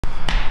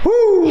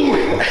Woo!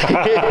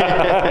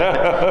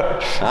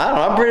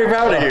 I'm pretty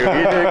proud of you. You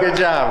did a good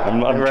job.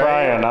 I'm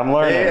trying. I'm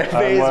learning.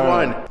 Phase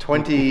one.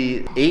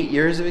 28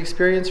 years of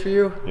experience for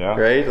you. Yeah.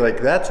 Right?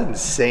 Like that's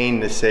insane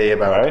to say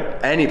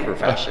about any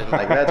profession.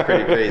 Like that's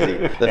pretty crazy.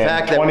 The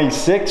fact that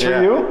 26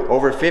 for you?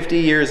 Over 50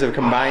 years of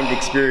combined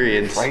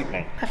experience.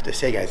 Frightening. I have to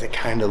say, guys, it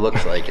kind of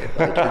looks like it.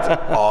 Like it's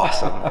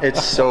awesome.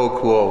 It's so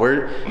cool.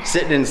 We're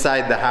sitting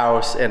inside the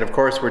house, and of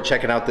course, we're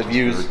checking out the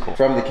views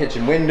from the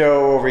kitchen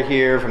window over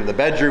here, from the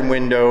bedroom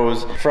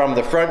windows, from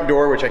the front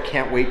door, which I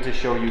can't wait to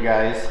show you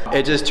guys.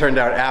 It just turned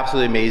out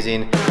absolutely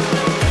amazing.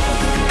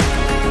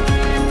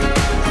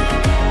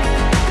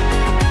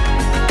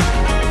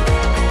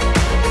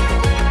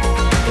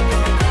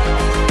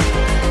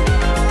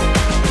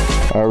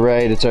 All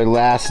right, it's our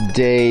last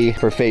day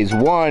for phase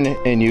one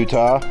in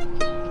Utah.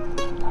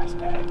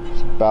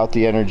 About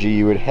the energy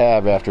you would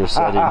have after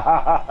setting.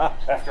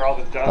 After all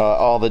the dust.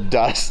 All the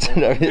dust.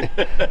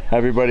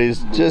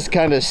 Everybody's just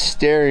kind of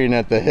staring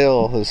at the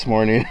hill this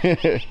morning. Where's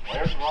the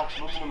rocks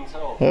moving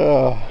themselves?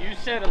 You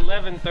said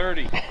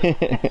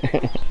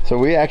 11:30. So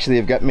we actually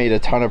have made a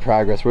ton of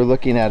progress. We're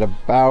looking at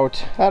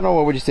about, I don't know,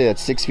 what would you say,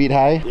 that's 6 feet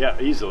high? Yeah,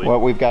 easily.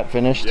 What we've got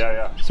finished?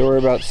 Yeah. So we're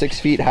about 6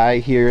 feet high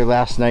here.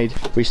 Last night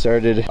we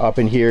started up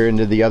in here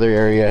into the other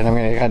area, and I'm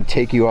gonna kind of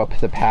take you up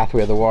the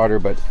pathway of the water,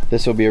 but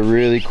this will be a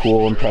really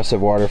cool,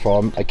 impressive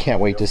waterfall. I can't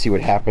wait to see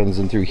what happens.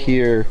 And through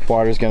here,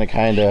 water's gonna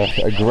kind of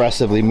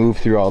aggressively move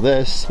through all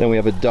this. Then we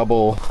have a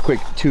double quick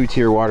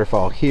 2-tier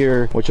waterfall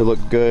here, which will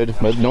look good.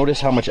 But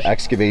notice how much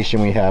excavation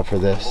we have for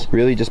this,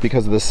 really just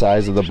because of the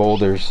size of the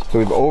boulders. So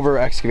we've over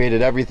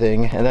excavated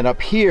everything. And then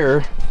up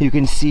here, you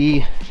can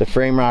see the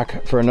frame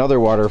rock for another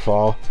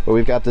waterfall, but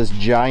we've got this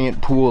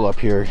giant pool up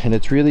here, and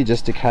it's really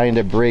just to kind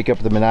of break up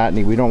the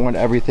monotony. We don't want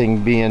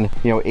everything being,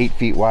 8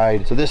 feet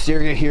wide. So this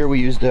area here, we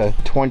used a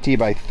 20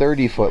 by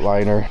 30 foot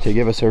liner to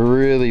give us a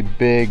really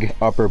big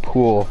upper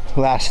pool.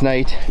 Last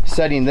night,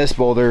 setting this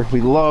boulder, we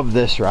love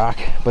this rock,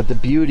 but the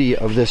beauty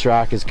of this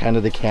rock is kind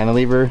of the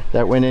cantilever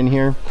that went in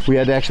here. We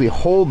had to actually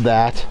hold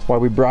that while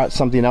we brought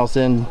something else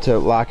in to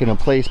lock into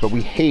place, but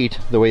we hate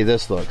the way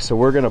this looks. So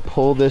we're gonna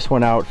pull this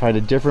one out, find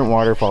a different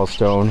waterfall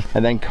stone,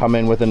 and then come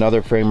in with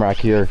another frame rock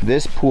here.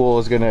 This pool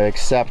is gonna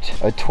accept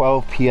a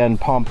 12 PN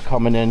pump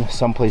coming in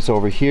someplace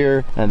over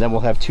here, and then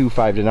we'll have 2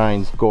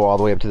 5-9s go all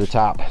the way up to the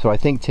top. So I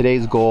think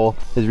today's goal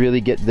is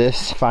really get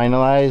this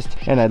finalized,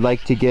 and I'd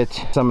like to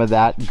get some of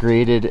that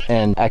graded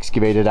and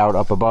excavated out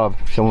up above.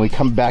 So when we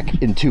come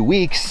back in 2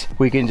 weeks,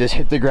 we can just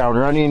hit the ground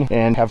running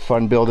and have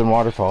fun building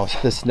waterfalls.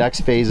 This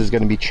next phase is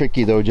gonna be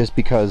tricky though, just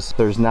because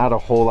there's not a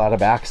whole lot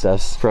of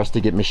access for us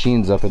to get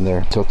machines up in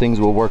there. So things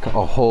will work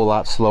a whole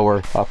lot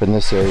slower up in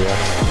this area.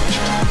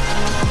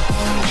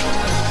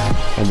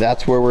 And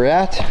that's where we're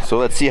at. So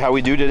let's see how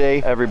we do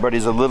today.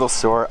 Everybody's a little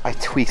sore. I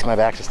tweaked my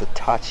back just a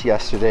touch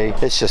yesterday.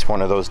 It's just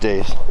one of those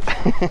days.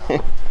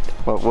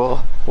 But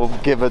we'll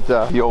give it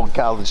the old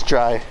college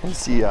try and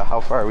see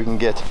how far we can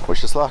get.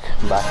 Wish us luck.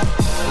 Bye.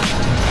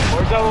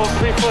 Where's that little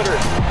 3-footer?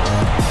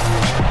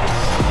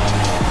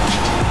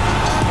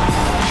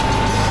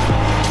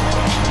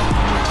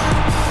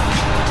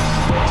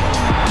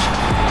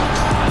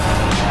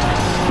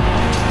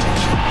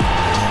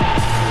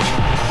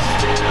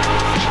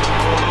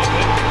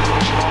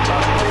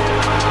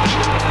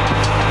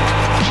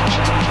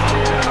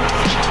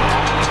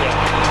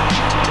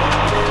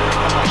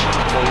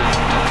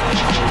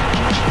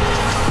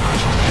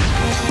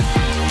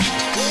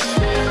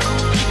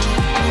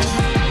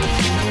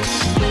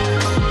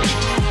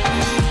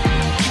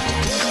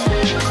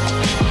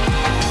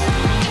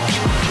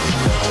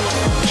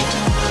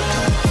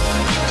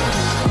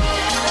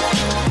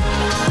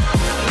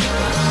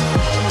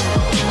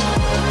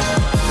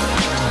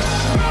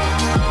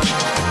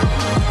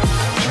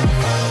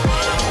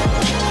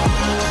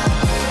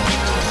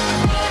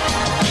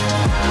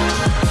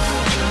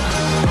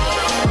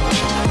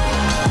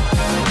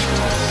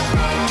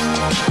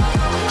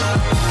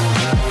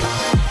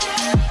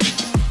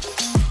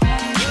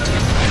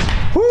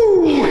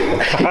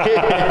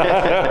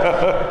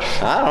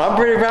 I'm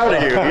pretty proud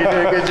of you. You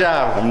did a good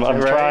job.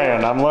 I'm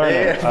trying. I'm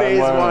learning. Phase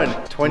one.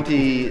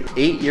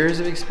 28 years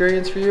of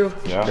experience for you.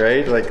 Yeah.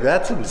 Right? Like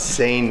that's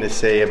insane to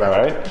say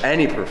about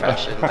any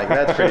profession. Like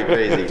that's pretty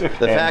crazy.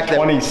 The fact that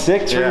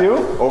 26 for you?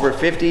 Over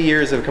 50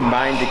 years of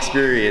combined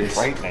experience.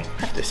 Frightening.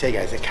 I have to say,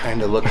 guys, it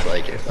kind of looks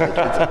like it. Like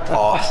it's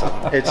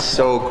awesome. It's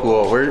so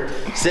cool. We're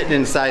sitting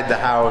inside the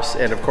house,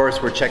 and of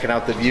course we're checking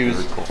out the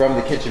views from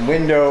the kitchen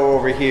window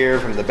over here,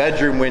 from the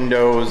bedroom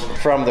windows,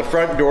 from the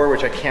front door,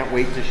 which I can't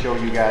wait to show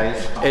you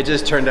guys. It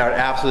just turned out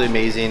absolutely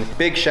amazing.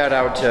 Big shout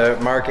out to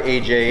Mark,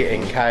 AJ,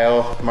 and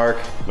Kyle. Mark,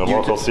 the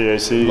local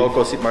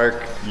CAC.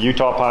 Mark.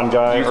 Utah Pond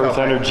guy, Earth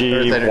Energy,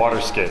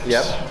 Waterscapes.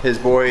 Yep. His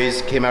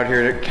boys came out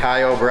here.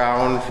 Kyle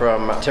Brown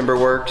from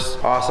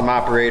Timberworks, awesome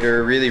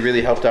operator,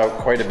 really helped out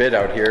quite a bit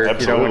out here.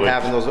 Absolutely. When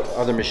having those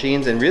other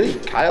machines, and really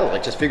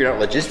Kyle just figured out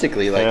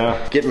logistically,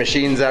 get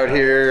machines out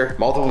here,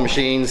 multiple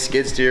machines,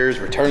 skid steers,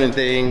 returning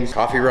things,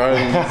 coffee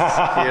runs,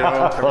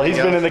 Well, he's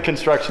been in the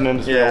construction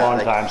industry a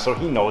long time, so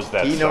he knows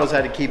that He knows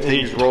how to keep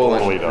things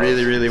rolling. definitely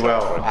does. Really, really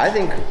well. Exactly. I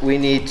think we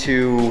need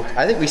to,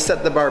 I think we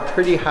set the bar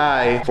pretty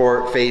high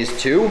for phase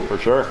 2. For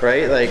sure.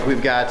 Right? Like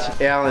we've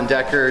got Alan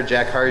Decker,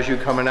 Jaak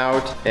Harju coming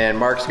out, and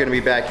Mark's gonna be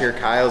back here,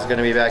 Kyle's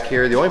gonna be back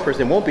here. The only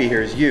person that won't be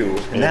here is you,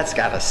 and that's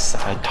gotta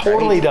suck. It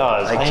totally right?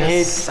 does. Like,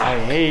 I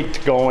hate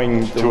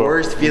going to the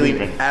worst feeling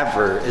leaving.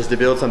 ever is to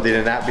build something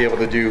and not be able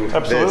to do this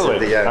at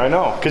Absolutely. the end. I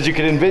know, because you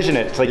can envision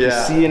it. It's like you're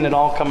seeing it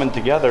all coming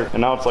together,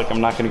 and now it's like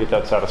I'm not going to get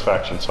that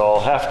satisfaction. So I'll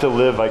have to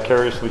live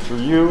vicariously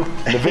through you,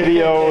 the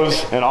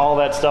videos, and all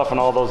that stuff, and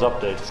all those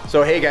updates.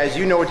 So hey guys,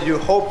 you know what to do.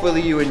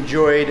 Hopefully you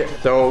enjoyed.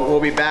 So we'll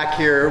be back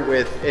here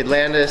with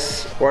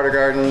Atlantis Water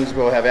Gardens.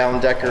 We'll have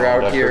Alan Decker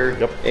out here,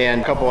 Yep.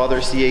 and a couple other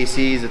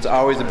CACs. It's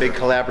always a big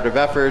collaborative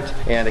effort,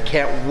 and I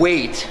can't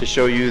wait to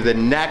show you the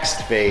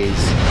next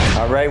phase.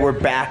 All right, we're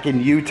back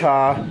in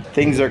Utah.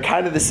 Things are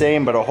kind of the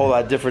same, but a whole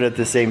lot different at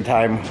the same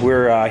time.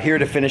 We're here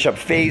to finish up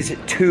phase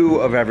 2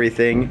 of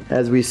everything.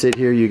 As we sit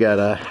here, you got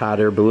a hot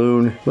air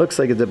balloon. Looks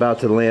like it's about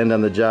to land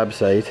on the job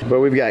site. But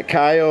we've got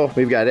Kyle,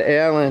 we've got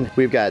Alan,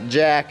 we've got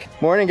Jack.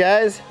 Morning,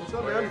 guys. What's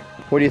up, man?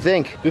 What do you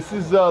think? This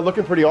is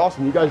looking pretty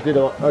awesome. You guys did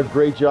a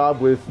great job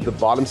with the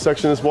bottom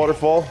section of this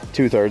waterfall.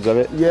 2/3 of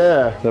it.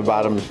 Yeah. The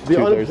bottom The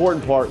 2/3.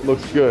 unimportant part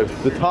looks good.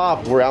 The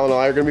top, where Alan and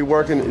I are going to be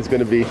working, is going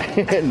to be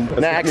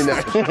Next.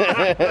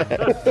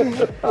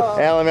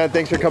 Alan, man,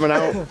 thanks for coming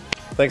out.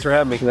 Thanks for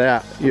having me.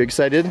 Yeah, you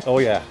excited? Oh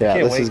yeah. Yeah,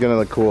 Can't this wait. is gonna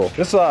look cool.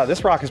 This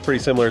rock is pretty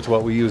similar to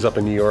what we use up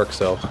in New York,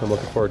 so I'm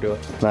looking forward to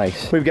it.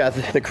 Nice. We've got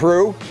the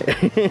crew.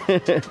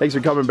 Thanks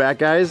for coming back,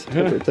 guys.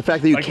 The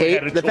fact that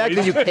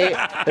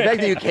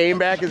you came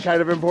back is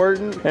kind of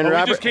important. And We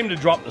Robert, just came to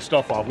drop the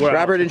stuff off. We're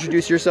Robert,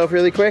 introduce yourself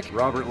really quick.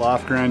 Robert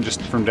Lofgren, just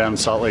from down in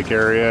Salt Lake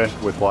area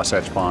with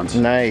Wasatch Ponds.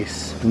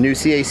 Nice. New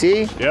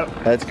CAC? Yep.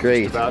 That's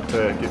great. About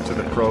to get to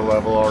the pro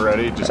level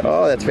already. Just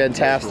Oh, that's some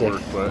fantastic.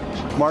 paperwork,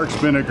 but Mark's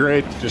been a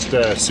great just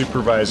a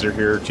supervisor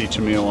here,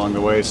 teaching me along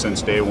the way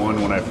since day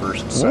one when I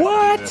first decided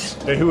What? to do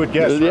this. Hey, who would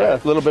guess? Yeah,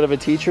 Right? a little bit of a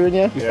teacher in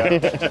you.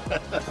 Yeah.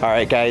 All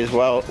right, guys.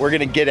 Well, we're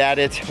gonna get at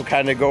it. We'll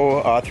kind of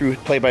go through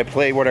play by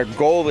play what our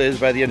goal is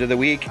by the end of the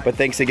week. But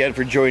thanks again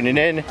for joining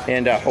in,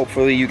 and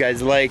hopefully you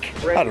guys like.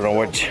 I don't know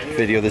which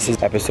video this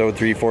is. Episode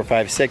 3, 4,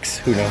 5, 6.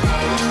 Who knows?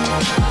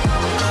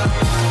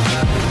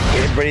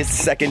 Everybody's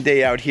second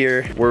day out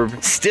here. We're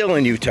still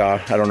in Utah.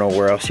 I don't know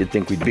where else you'd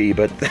think we'd be,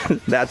 but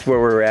that's where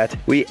we're at.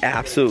 We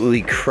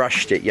absolutely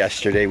crushed it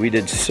yesterday. We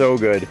did so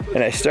good.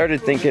 And I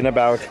started thinking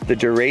about the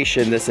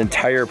duration this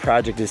entire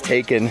project has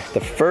taken.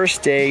 The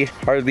first day,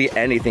 hardly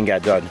anything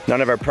got done.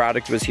 None of our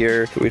product was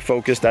here. We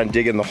focused on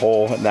digging the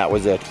hole, and that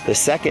was it. The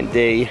second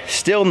day,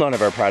 still none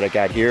of our product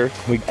got here.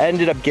 We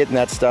ended up getting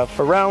that stuff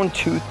around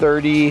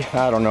 2:30,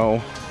 I don't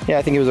know. Yeah,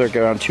 I think it was like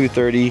around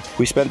 2:30.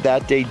 We spent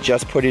that day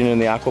just putting it in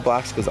the aqua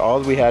blocks because all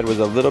we had was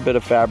a little bit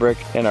of fabric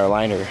and our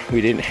liner.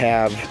 We didn't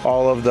have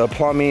all of the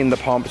plumbing, the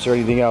pumps, or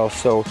anything else.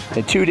 So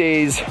in 2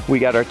 days, we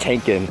got our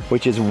tank in,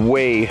 which is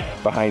way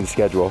behind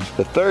schedule.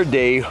 The third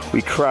day,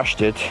 we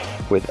crushed it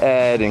with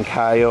Ed and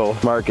Kyle,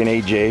 Mark and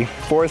AJ.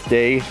 Fourth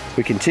day,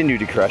 we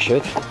continued to crush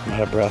it. I'm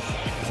out of breath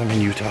because I'm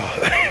in Utah.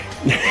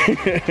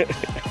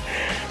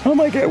 Oh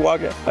my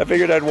God, I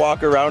figured I'd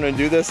walk around and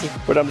do this,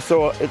 but I'm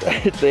so,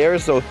 the air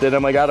is so thin,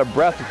 I'm like out of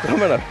breath.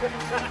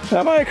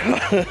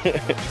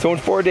 So in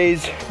 4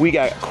 days, we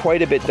got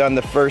quite a bit done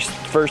the first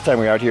time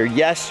we were out here.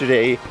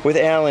 Yesterday, with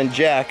Alan,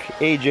 Jack,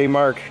 AJ,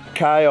 Mark,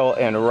 Kyle,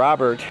 and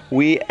Robert,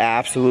 we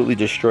absolutely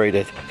destroyed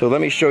it. So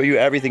let me show you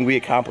everything we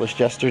accomplished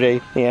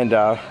yesterday and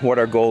what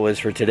our goal is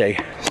for today.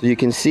 So you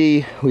can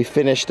see we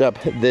finished up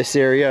this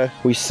area.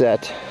 We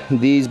set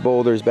these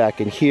boulders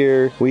back in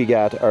here. We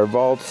got our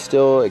vault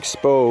still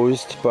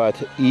exposed,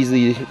 but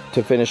easy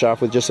to finish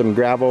off with just some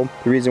gravel.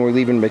 The reason we're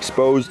leaving them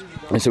exposed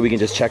and so we can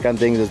just check on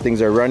things as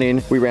things are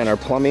running. We ran our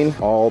plumbing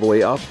all the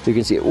way up. You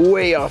can see it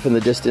way off in the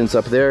distance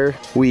up there.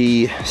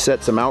 We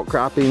set some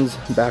outcroppings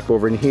back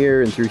over in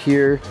here and through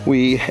here.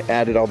 We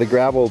added all the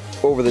gravel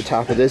over the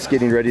top of this,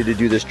 getting ready to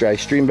do this dry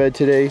stream bed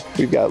today.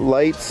 We've got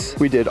lights.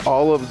 We did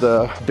all of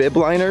the bib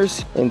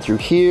liners in through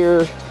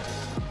here,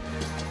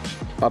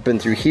 up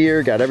and through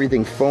here, got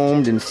everything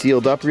foamed and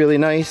sealed up really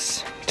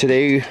nice.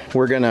 Today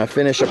we're gonna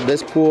finish up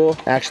this pool,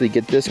 actually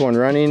get this one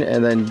running,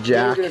 and then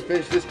Jaak. We're gonna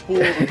finish this pool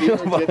over here,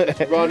 get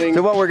this running.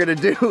 So what we're gonna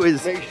do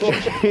is,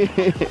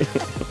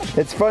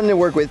 it's fun to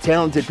work with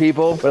talented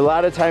people, but a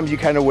lot of times you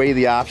kind of weigh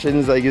the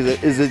options. Like,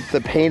 is it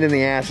the pain in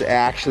the ass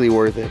actually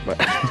worth it? But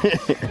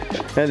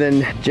and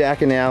then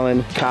Jack and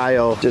Alan,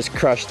 Kyle just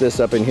crushed this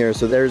up in here.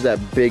 So there's that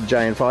big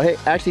giant fall. Hey,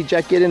 actually,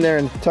 Jack, get in there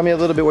and tell me a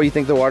little bit what you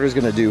think the water's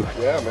gonna do.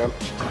 Yeah, man.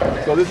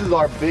 So this is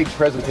our big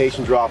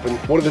presentation drop, and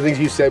one of the things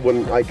you said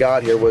when I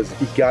got here was,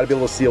 you gotta be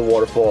able to see a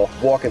waterfall.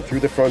 Walking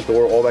through the front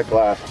door, all that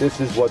glass, this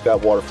is what that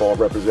waterfall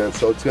represents.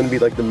 So it's gonna be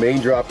like the main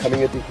drop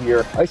coming into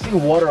here. I see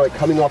water like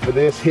coming off of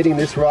this, hitting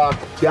this rock.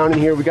 Down in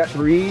here, we got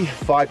 3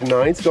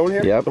 5-9s going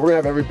here. Yep. So we're gonna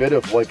have every bit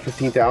of like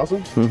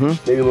 15,000,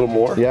 maybe a little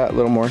more. Yeah, a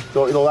little more.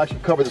 So it'll actually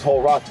cover this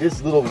whole rock.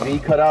 This little V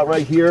cut out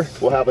right here,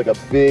 we'll have like a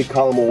big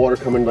column of water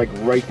coming like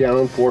right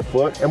down 4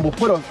 foot. And we'll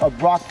put a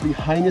rock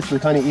behind this to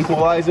kind of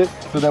equalize it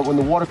so that when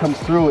the water comes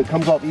through, it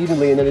comes off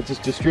evenly and then it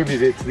just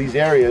distributes it to these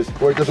areas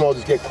where it doesn't all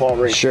just get caught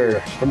right Sure.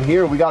 here. From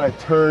here, we gotta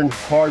turn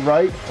hard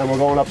right and we're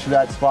going up to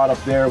that spot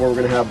up there where we're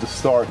gonna have the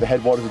start, the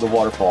headwaters of the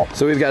waterfall.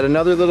 So we've got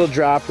another little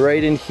drop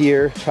right in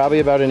here, probably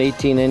about an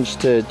 18-inch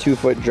to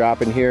 2-foot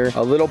drop in here,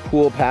 a little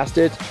pool past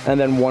it, and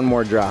then one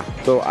more drop.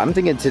 So I'm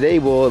thinking today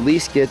we'll at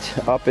least get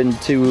up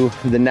into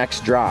the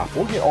next drop.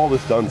 We'll get all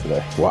this done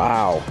today.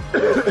 Wow.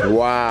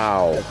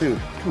 Wow. Dude,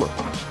 come on.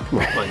 Come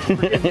on.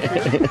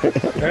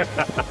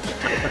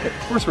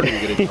 Of course we're gonna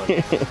get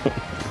it done.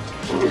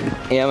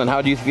 Alan,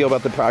 how do you feel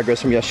about the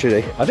progress from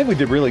yesterday? I think we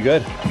did really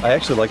good. I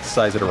actually like the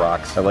size of the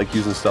rocks. I like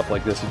using stuff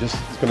like this.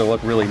 It's gonna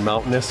look really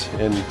mountainous,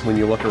 and when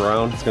you look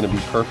around, it's gonna be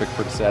perfect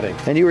for the setting.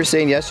 And you were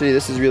saying yesterday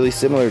this is really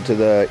similar to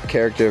the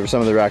character of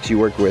some of the rocks you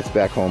work with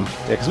back home.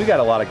 Yeah, because we got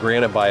a lot of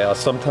granite by us.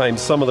 Sometimes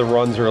some of the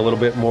runs are a little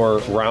bit more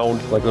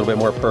round, like a little bit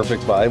more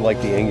perfect, but I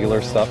like the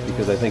angular stuff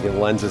because I think it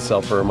lends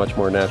itself for a much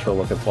more natural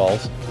looking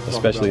falls,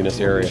 especially in this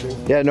area.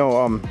 Yeah,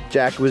 no,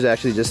 Jaak was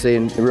actually just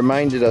saying, it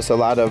reminded us a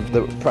lot of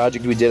the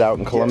project we did out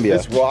in Colombia.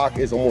 This rock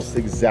is almost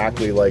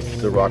exactly like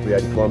the rock we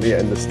had in Colombia,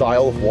 and the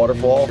style of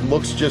waterfall, it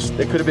looks just,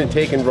 it could have been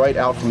taken right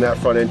out from that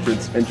front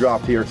entrance and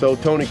dropped here. So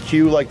Tony,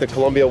 cue like the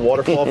Colombia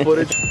waterfall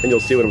footage and you'll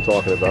see what I'm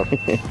talking about.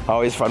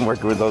 Always fun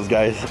working with those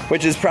guys,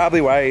 which is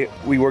probably why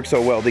we work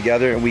so well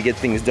together and we get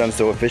things done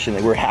so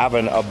efficiently. We're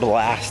having a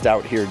blast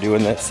out here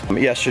doing this.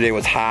 Yesterday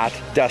was hot,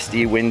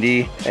 dusty,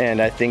 windy,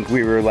 and I think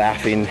we were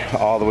laughing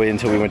all the way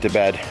until we went to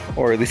bed,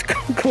 or at least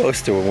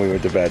close to when we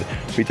went to bed.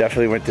 We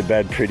definitely went to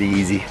bed pretty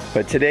easy.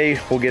 But today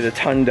we'll get a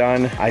ton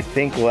done. I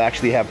think we'll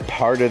actually have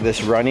part of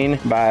this running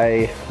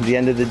by the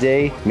end of the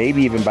day,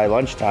 maybe even by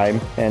lunchtime,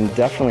 and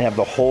definitely have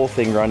the whole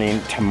thing running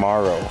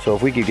tomorrow. So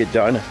if we could get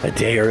done a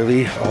day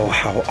early, oh,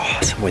 how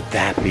awesome would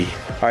that be?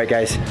 All right,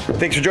 guys,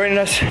 thanks for joining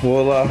us.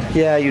 We'll,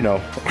 yeah, you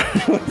know,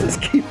 let's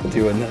just keep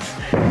doing this.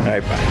 All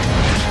right,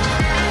 bye.